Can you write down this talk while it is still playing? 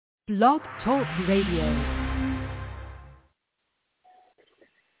Blog Talk Radio.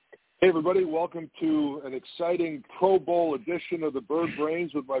 Hey everybody, welcome to an exciting Pro Bowl edition of the Bird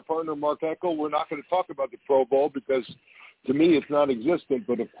Brains with my partner Mark Eckel. We're not going to talk about the Pro Bowl because to me it's non-existent,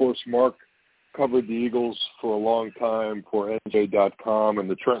 but of course Mark covered the Eagles for a long time for NJ.com and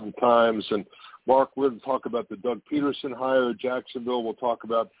the Trenton Times. And Mark, we're going to talk about the Doug Pederson hire at Jacksonville. We'll talk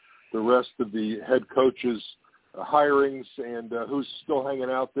about the rest of the head coaches' hirings and who's still hanging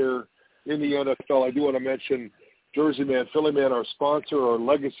out there in the NFL. I do want to mention Jersey Man, Philly Man, our sponsor, our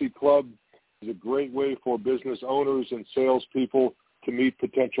Legacy Club, is a great way for business owners and salespeople to meet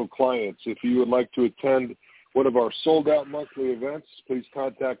potential clients. If you would like to attend one of our sold-out monthly events, please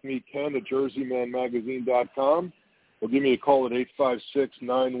contact me, Ken, at jerseymanmagazine.com, or give me a call at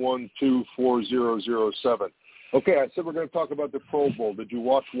 856-912-4007. Okay, I said we're going to talk about the Pro Bowl. Did you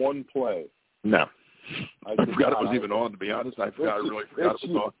watch one play? No. I forgot it was even on, to be honest. I really forgot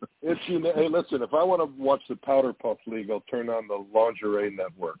it was on. Hey, listen, if I want to watch the Powder Puff League, I'll turn on the Lingerie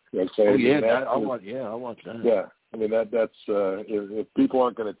Network. Okay? Oh, yeah, I'll watch that. Yeah, I mean, that's if people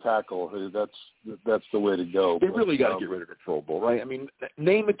aren't going to tackle, that's the way to go. They really got to get rid of the Pro Bowl, right? I mean,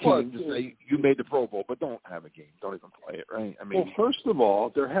 name a team to say you made the Pro Bowl, but don't have a game. Don't even play it, right? I mean, well, first of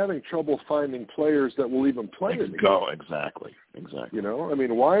all, they're having trouble finding players that will even play it. Exactly. You know, I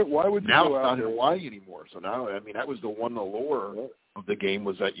mean, why would you now go it's out not in there? Hawaii anymore? So now, I mean, that was the allure of the game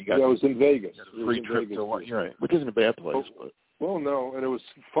was that you got it was in Vegas. Free trip to Hawaii, right? Which isn't a bad place, but. Well, no, and it was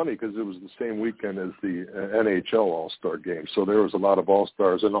funny because it was the same weekend as the NHL All-Star game, so there was a lot of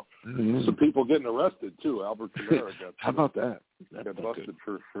All-Stars and some people getting arrested too. Albert Kamara got how about that? Got busted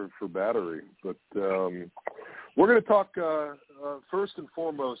for battery. But we're going to talk first and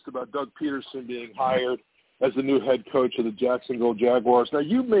foremost about Doug Pederson being hired as the new head coach of the Jacksonville Jaguars. Now,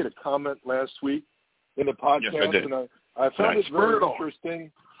 you made a comment last week in the podcast, yes, I did. and I found it very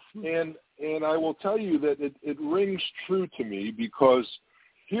interesting. And I will tell you that it rings true to me because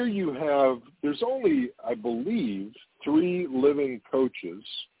here you have, there's only, I believe, 3 living coaches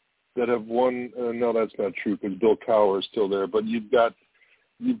that have won. No, that's not true because Bill Cowher is still there. But you've got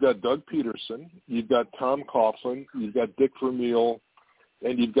Doug Pederson, you've got Tom Coughlin, you've got Dick Vermeil,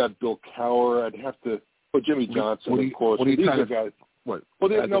 and you've got Bill Cowher. I'd have to put Jimmy Johnson, of course. What are you These trying are guys. What?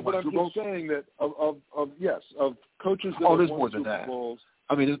 Well, no, but I'm just saying that of coaches that have there's won more than Super that. Bowls.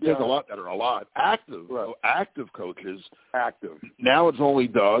 I mean, there's a lot that are alive. Active coaches. Active. Now it's only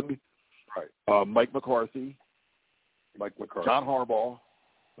Doug. Right. Mike McCarthy. John Harbaugh.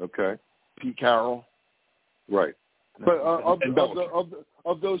 Okay. Pete Carroll. Right. But of those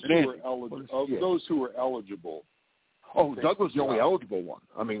those who were eligible. Oh, Doug was the only eligible one.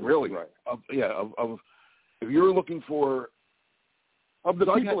 I mean, really. Right. If you're looking for of the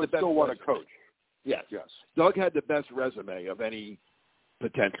Doug people that still want to coach. Yes. Doug had the best resume of any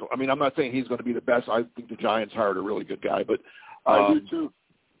potential. I mean, I'm not saying he's going to be the best. I think the Giants hired a really good guy, but I do too.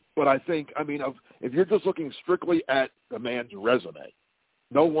 But I think, if you're just looking strictly at the man's resume,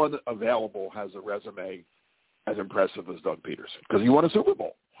 no one available has a resume as impressive as Doug Pederson because he won a Super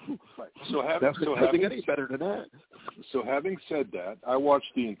Bowl. Right. So having any better than that. So having said that, I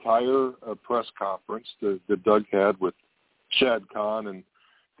watched the entire press conference that Doug had with Shad Khan and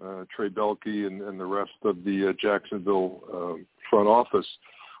Trey Belke and the rest of the Jacksonville front office.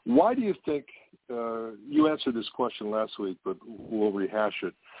 Why do you think you answered this question last week, but we'll rehash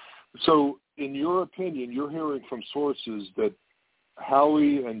it. So in your opinion, you're hearing from sources that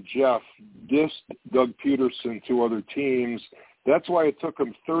Howie and Jeff dissed Doug Pederson to other teams. That's why it took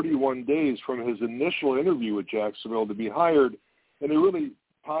him 31 days from his initial interview with Jacksonville to be hired, and they really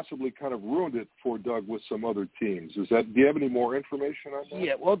possibly kind of ruined it for Doug with some other teams. Do you have any more information on that?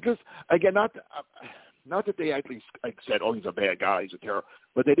 Yeah, well, just again, not that they actually said, "Oh, he's a bad guy, he's a terror,"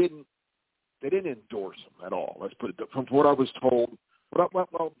 but they didn't endorse him at all. Let's put it from what I was told.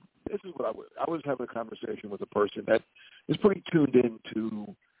 Well, this is what I was having a conversation with a person that is pretty tuned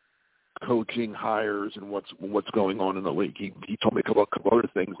into coaching hires and what's going on in the league. He told me a couple other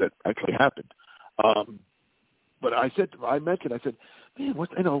things that actually happened. But I said, man, like you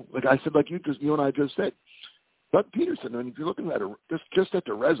and I just said, Doug Pederson. And if you're looking at just at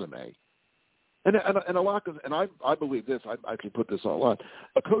the resume, and a lot of, and I believe this. I actually put this all on.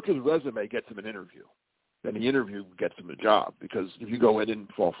 A coach's resume gets him an interview, then the interview gets him a job. Because if you go in and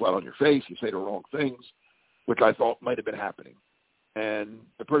fall flat on your face, you say the wrong things, which I thought might have been happening. And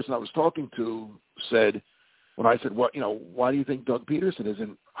the person I was talking to said, when I said, why do you think Doug Pederson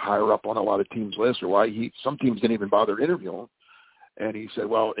isn't higher up on a lot of teams' lists, or why some teams didn't even bother interviewing him? And he said,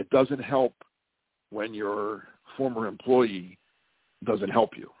 well, it doesn't help when your former employee doesn't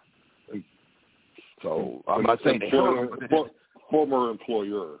help you. So I'm not saying former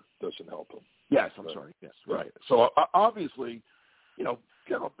employer. doesn't help him. Yes, I'm sorry. Yes, right. So obviously,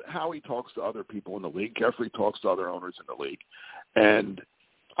 Howie talks to other people in the league. Jeffrey talks to other owners in the league. And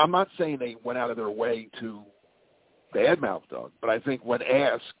I'm not saying they went out of their way to badmouth Doug, but I think when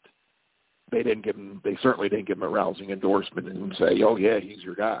asked, they certainly didn't give him a rousing endorsement and say, oh, yeah, he's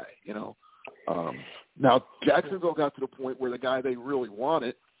your guy, Now, Jacksonville got to the point where the guy they really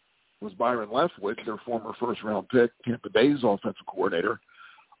wanted was Byron Leftwich, their former first-round pick, Tampa Bay's offensive coordinator.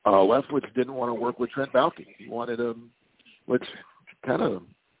 Leftwich didn't want to work with Trent Baalke. He wanted him, which kind of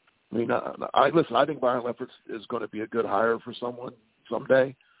 – I think Byron Leftwich is going to be a good hire for someone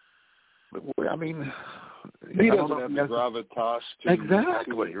someday. But, he doesn't have the gravitas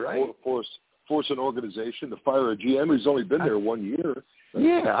to force an organization to fire a GM who's only been there 1 year.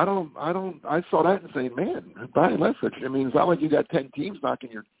 Yeah, I saw that and saying, man, Byron Leftwich, it's not like you got 10 teams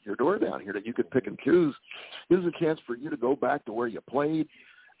knocking your door down here that you could pick and choose. Here's a chance for you to go back to where you played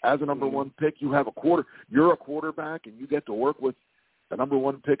as a number one pick. You have you're a quarterback and you get to work with the number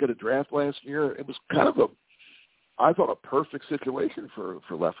one pick of the draft last year. It was kind of I thought a perfect situation for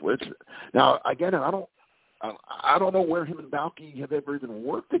Leftwich. Now, again, I don't know where him and Baalke have ever even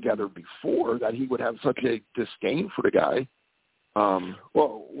worked together before that he would have such a disdain for the guy.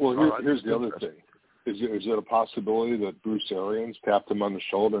 Here's the other thing. Is it a possibility that Bruce Arians tapped him on the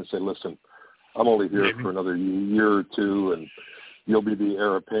shoulder and said, listen, I'm only here for another year or two, and you'll be the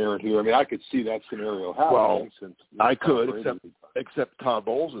heir apparent here? I could see that scenario happening. I could, except Todd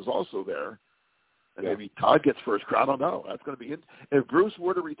Bowles is also there. And maybe Todd gets first. I don't know. That's going to be if Bruce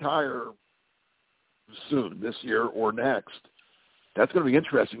were to retire soon, this year or next, that's going to be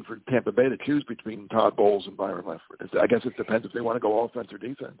interesting for Tampa Bay to choose between Todd Bowles and Byron Leftwich. I guess it depends if they want to go offense or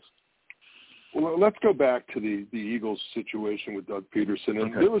defense. Well, let's go back to the Eagles situation with Doug Pederson.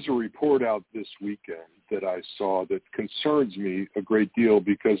 And there was a report out this weekend that I saw that concerns me a great deal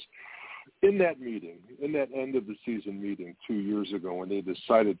because in that end of the season meeting 2 years ago when they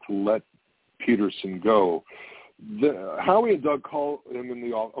decided to let Pederson go, Howie and Doug called him in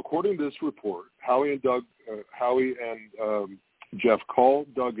the office. According to this report, Howie and Jeff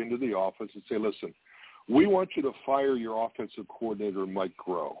called Doug into the office and say, listen, we want you to fire your offensive coordinator, Mike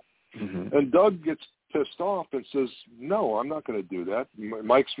Groh. Mm-hmm. And Doug gets pissed off and says, no, I'm not going to do that.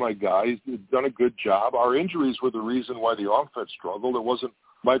 Mike's my guy. He's done a good job. Our injuries were the reason why the offense struggled. It wasn't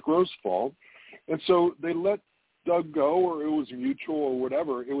Mike Groh's fault. And so they let Doug go, or it was mutual or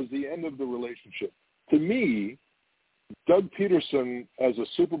whatever. It was the end of the relationship. To me, Doug Pederson, as a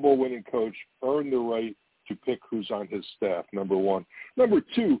Super Bowl winning coach, earned the right to pick who's on his staff, number one. Number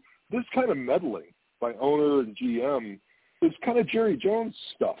two, this kind of meddling by owner and GM is kind of Jerry Jones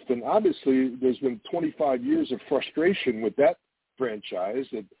stuff. And obviously there's been 25 years of frustration with that franchise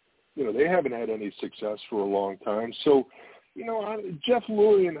that, they haven't had any success for a long time. So, Jeff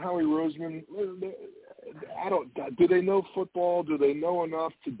Lurie and Howie Roseman, do they know football? Do they know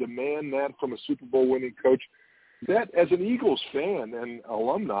enough to demand that from a Super Bowl winning coach? That, as an Eagles fan and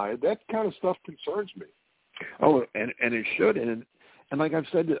alumni, that kind of stuff concerns me. Oh, and it should. And like I've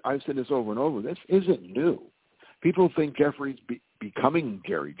said this over and over. This isn't new. People think Jeffrey's becoming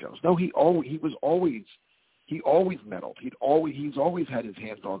Jerry Jones. No, he always meddled. He's always had his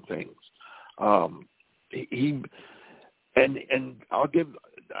hands on things. I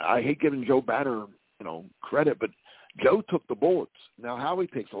hate giving Joe Banner, credit, but Joe took the bullets. Now Howie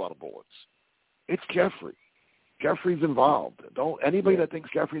takes a lot of bullets. It's Jeffrey. Jeffrey's involved. Anybody that thinks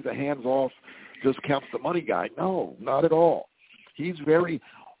Jeffrey's a hands-off, just counts the money guy. No, not at all.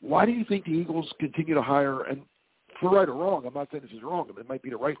 Why do you think the Eagles continue to hire, and for right or wrong, I'm not saying this is wrong, but it might be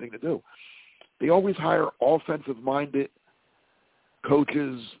the right thing to do. They always hire offensive-minded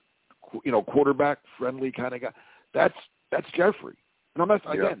coaches, quarterback-friendly kind of guy. That's Jeffrey. And I'm not,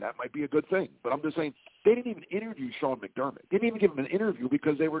 again, that might be a good thing, but I'm just saying they didn't even interview Sean McDermott. They didn't even give him an interview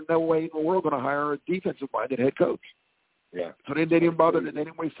because they were no way in the world going to hire a defensive-minded head coach. Yeah. So they didn't bother. They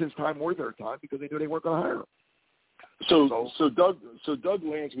didn't waste his time or their time because they knew they weren't going to hire him. So Doug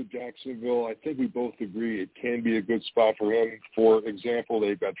lands with Jacksonville. I think we both agree it can be a good spot for him. For example,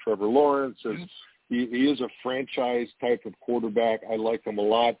 they've got Trevor Lawrence. He is a franchise type of quarterback. I like him a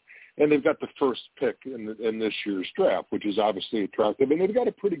lot. And they've got the first pick in this year's draft, which is obviously attractive. And they've got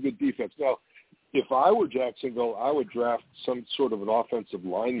a pretty good defense. Now, if I were Jacksonville, I would draft some sort of an offensive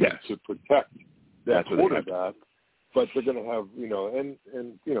lineman to protect that quarterback. But they're going to have, they're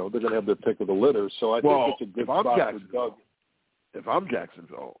going to have their pick of the litter. So I think it's a good spot for Doug. If I'm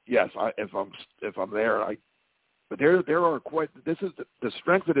Jacksonville, yes, if I'm there, but there are quite. This is the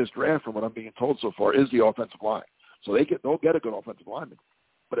strength of this draft, from what I'm being told so far, is the offensive line. So they'll get a good offensive lineman.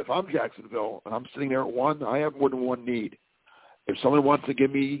 But if I'm Jacksonville and I'm sitting there at one, I have more than one need. if someone wants to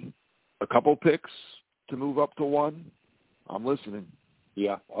give me a couple picks to move up to 1, I'm listening.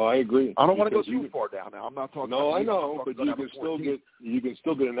 Yeah, I agree. I don't want to go too far down now. I'm not talking. No, I know, but you can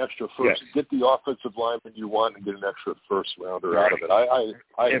still get an extra first. Yes. Get the offensive lineman you want and get an extra first rounder out of it.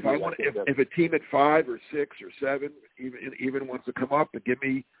 If a team at 5 or 6 or 7 even wants to come up and give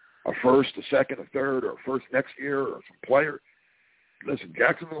me a first, a second, a third, or a first next year, or some player, listen,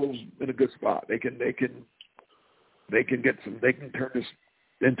 Jacksonville's in a good spot. They can get some. They can turn this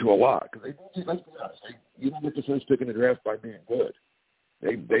into a lot because you don't get the first pick in the draft by being good.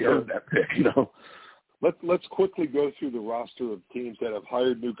 They earned that pick, you know. Let's quickly go through the roster of teams that have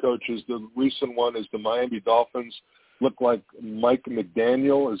hired new coaches. The recent one is the Miami Dolphins. Look like Mike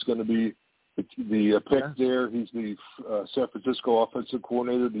McDaniel is going to be the pick there. He's the San Francisco offensive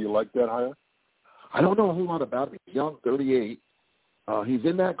coordinator. Do you like that hire? I don't know a whole lot about him. He's young, 38. He's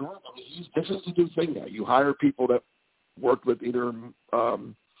in that group. I mean, this is the new thing now. You hire people that worked with either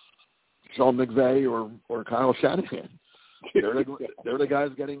Sean McVay or Kyle Shanahan. They're the guys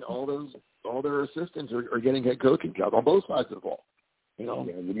getting all their assistants are getting head coaching jobs on both sides of the ball. You know,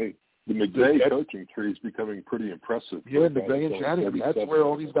 the McVay coaching tree is becoming pretty impressive. Yeah, McVay and Shanahan. That's where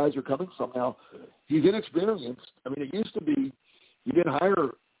all these guys are coming from now. He's inexperienced. I mean, it used to be you didn't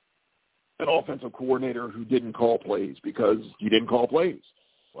hire an offensive coordinator who didn't call plays because he didn't call plays.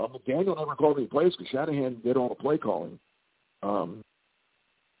 Well, McDaniel never called any plays because Shanahan did all the play calling. I'm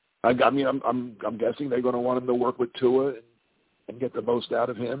guessing they're going to want him to work with Tua and get the most out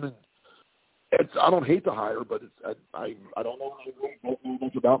of him. And I don't hate the hire, but I don't know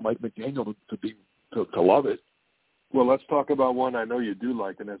much about Mike McDaniel to love it. Well, let's talk about one I know you do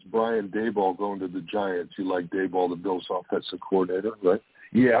like, and that's Brian Daboll going to the Giants. You like Daboll, the Bills' offensive coordinator, right?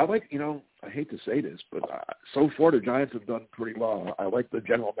 Yeah, I hate to say this, but so far the Giants have done pretty well. I like the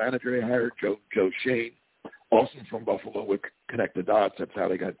general manager they hired, Joe Shane, also from Buffalo, would connect the dots. That's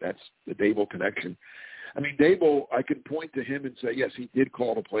the Daboll connection. I mean, Daboll, I can point to him and say, yes, he did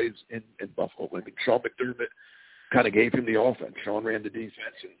call the plays in Buffalo. I mean, Sean McDermott kind of gave him the offense. Sean ran the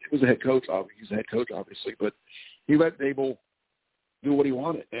defense, and he was a head coach. He's a head coach, obviously, but he let Daboll do what he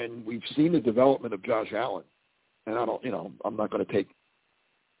wanted. And we've seen the development of Josh Allen. And I'm not going to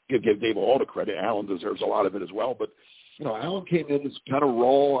give Daboll all the credit. Allen deserves a lot of it as well. But, Allen came in as kind of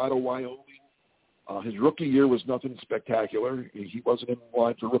raw out of Wyoming. His rookie year was nothing spectacular. He wasn't in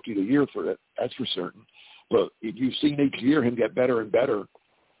line for Rookie of the Year for it, that's for certain. But you've seen each year him get better and better.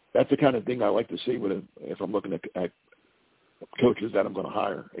 That's the kind of thing I like to see if I'm looking at coaches that I'm going to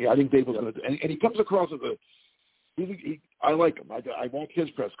hire. Yeah, I think Daboll's going to, and he comes across as I like him. I watch his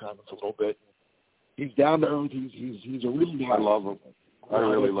press conference a little bit. He's down to earth. He's a real guy. I love him. I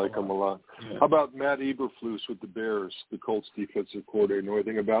really like him a lot. Yeah. How about Matt Eberflus with the Bears, the Colts defensive coordinator? Know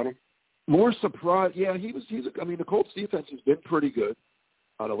anything about him? More surprised. Yeah, the Colts defense has been pretty good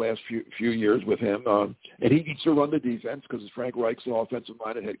the last few years with him, and he needs to run the defense because Frank Reich's an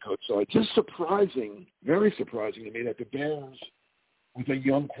offensive-minded head coach. So it's just very surprising to me that the Bears, with a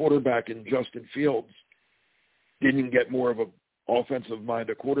young quarterback in Justin Fields, didn't get more of an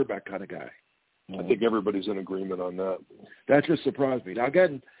offensive-minded quarterback kind of guy. I think everybody's in agreement on that. That just surprised me. Now,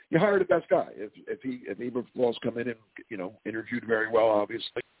 again, you hire the best guy. If Eberflus come in and interviewed very well,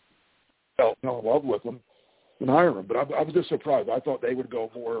 obviously, fell in love with him, and hire him. But I was just surprised. I thought they would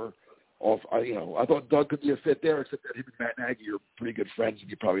go more off. I thought Doug could be a fit there, except that him and Matt Nagy are pretty good friends, and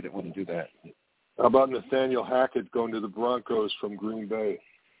you probably didn't want to do that. How about Nathaniel Hackett going to the Broncos from Green Bay?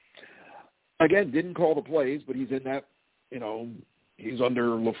 Again, didn't call the plays, but he's in that. He's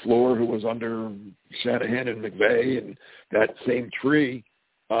under LaFleur, who was under Shanahan and McVay, and that same tree.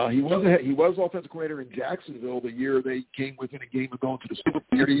 He was offensive coordinator in Jacksonville the year they came within a game of going to the Super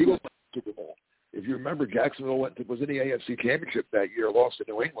Bowl. The Eagles went to the Super Bowl. If you remember, Jacksonville was in the AFC Championship that year, lost to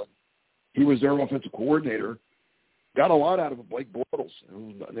New England. He was their offensive coordinator. Got a lot out of him, Blake Bortles,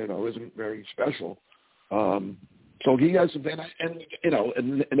 who isn't very special. So he has some, and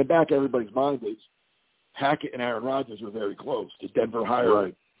in the back of everybody's mind is Hackett and Aaron Rodgers were very close. Did Denver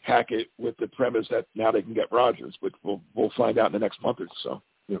hire Hackett with the premise that now they can get Rodgers, which we'll find out in the next month or so.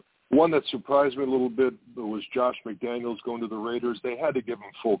 Yeah. One that surprised me a little bit was Josh McDaniels going to the Raiders. They had to give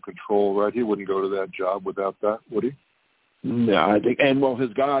him full control, right? He wouldn't go to that job without that, would he? No, I think,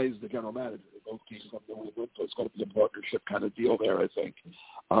 his guy is the general manager. They both came from New England, so it's going to be a partnership kind of deal there, I think.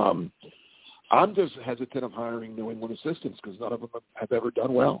 I'm just hesitant of hiring New England assistants because none of them have ever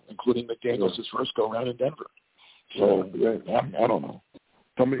done well, including McDaniels' first go-around in Denver. So, I don't know.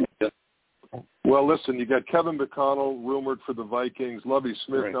 Well, listen, you got Kevin McConnell rumored for the Vikings, Lovie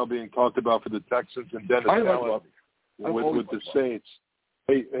Smith now being talked about for the Texans, and Dennis Allen with the Saints.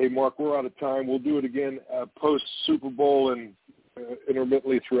 Hey, Mark, we're out of time. We'll do it again post-Super Bowl in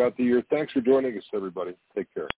intermittently throughout the year. Thanks for joining us, everybody. Take care.